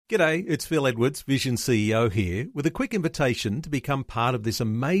G'day, it's Phil Edwards, Vision CEO here, with a quick invitation to become part of this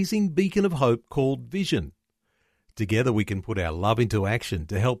amazing beacon of hope called Vision. Together we can put our love into action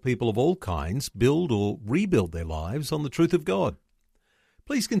to help people of all kinds build or rebuild their lives on the truth of God.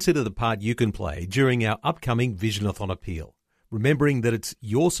 Please consider the part you can play during our upcoming Visionathon appeal, remembering that it's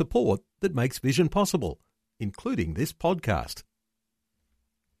your support that makes Vision possible, including this podcast.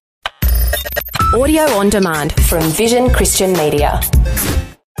 Audio on demand from Vision Christian Media.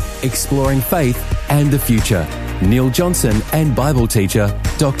 Exploring faith and the future. Neil Johnson and Bible teacher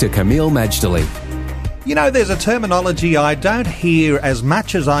Dr. Kameel Majdali. You know, there's a terminology I don't hear as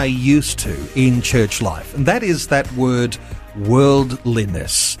much as I used to in church life, and that is that word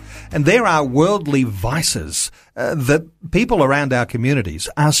worldliness. And there are worldly vices that people around our communities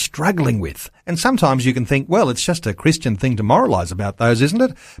are struggling with. And sometimes you can think, well, it's just a Christian thing to moralise about those, isn't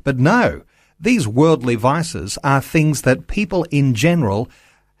it? But no, these worldly vices are things that people in general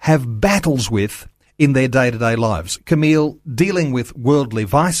have battles with in their day-to-day lives. Kameel, dealing with worldly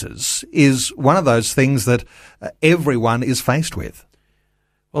vices is one of those things that everyone is faced with.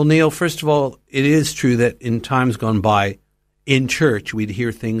 Well, Neil, first of all, it is true that in times gone by, in church, we'd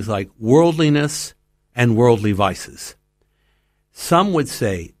hear things like worldliness and worldly vices. Some would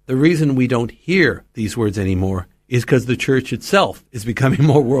say the reason we don't hear these words anymore is because the church itself is becoming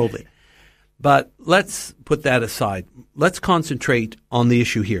more worldly. But let's put that aside. Let's concentrate on the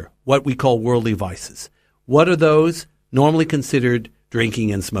issue here, what we call worldly vices. What are those? Normally considered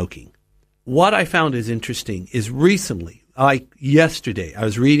drinking and smoking. What I found is interesting is recently, like yesterday, I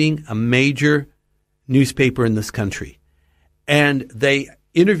was reading a major newspaper in this country, and they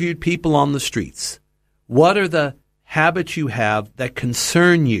interviewed people on the streets. What are the habits you have that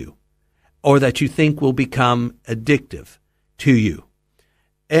concern you or that you think will become addictive to you?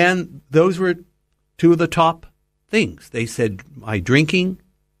 And those were two of the top things. They said my drinking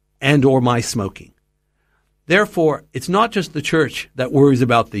and or my smoking. Therefore, it's not just the church that worries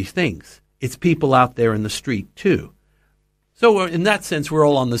about these things. It's people out there in the street too. So in that sense, we're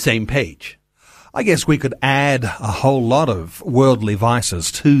all on the same page. I guess we could add a whole lot of worldly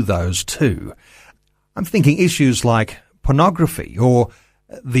vices to those too. I'm thinking issues like pornography or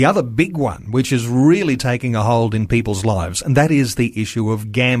the other big one, which is really taking a hold in people's lives, and that is the issue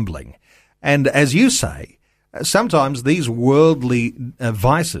of gambling. And as you say, sometimes these worldly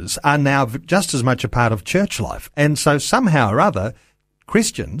vices are now just as much a part of church life. And so somehow or other,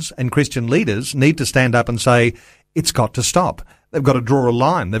 Christians and Christian leaders need to stand up and say, it's got to stop. They've got to draw a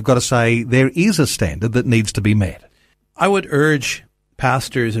line. They've got to say there is a standard that needs to be met. I would urge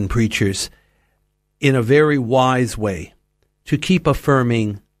pastors and preachers in a very wise way to keep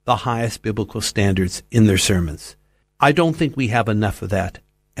affirming the highest biblical standards in their sermons. I don't think we have enough of that,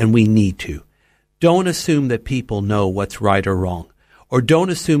 and we need to. Don't assume that people know what's right or wrong, or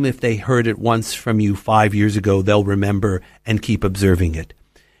don't assume if they heard it once from you 5 years ago, they'll remember and keep observing it.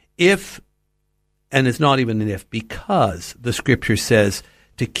 If, and it's not even an if, because the scripture says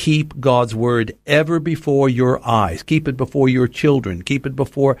to keep God's word ever before your eyes, keep it before your children, keep it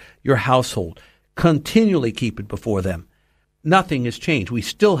before your household, continually keep it before them. Nothing has changed. We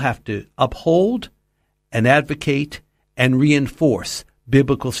still have to uphold and advocate and reinforce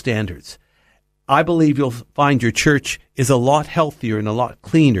biblical standards. I believe you'll find your church is a lot healthier and a lot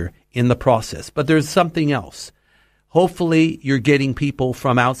cleaner in the process. But there's something else. Hopefully, you're getting people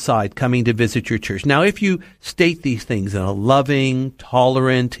from outside coming to visit your church. Now, if you state these things in a loving,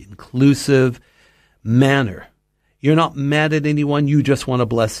 tolerant, inclusive manner, you're not mad at anyone. You just want to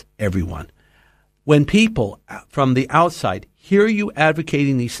bless everyone. When people from the outside hear you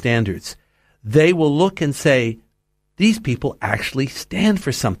advocating these standards, they will look and say, these people actually stand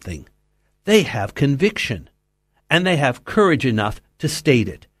for something. They have conviction, and they have courage enough to state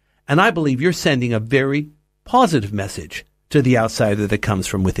it. And I believe you're sending a very positive message to the outsider that comes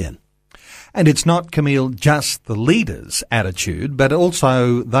from within. And it's not, Kameel, just the leader's attitude, but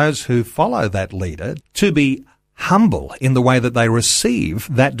also those who follow that leader to be humble in the way that they receive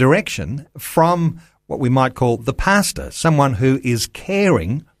that direction from what we might call the pastor, someone who is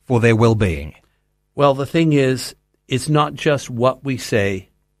caring for their well-being. Well, the thing is, it's not just what we say,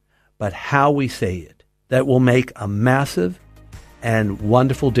 but how we say it that will make a massive and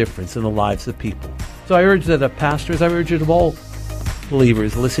wonderful difference in the lives of people. So I urge that of pastors, I urge it of all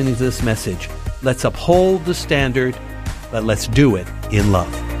believers listening to this message, let's uphold the standard, but let's do it in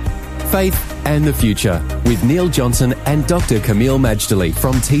love. Faith and the Future with Neil Johnson and Dr. Kameel Majdali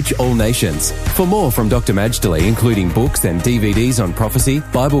from Teach All Nations. For more from Dr. Majdali, including books and DVDs on prophecy,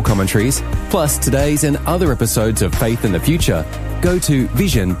 Bible commentaries, plus today's and other episodes of Faith and the Future, go to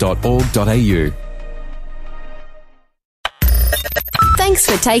vision.org.au. Thanks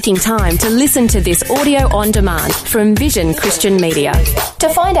for taking time to listen to this audio on demand from Vision Christian Media. To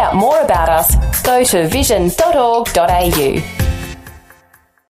find out more about us, go to vision.org.au.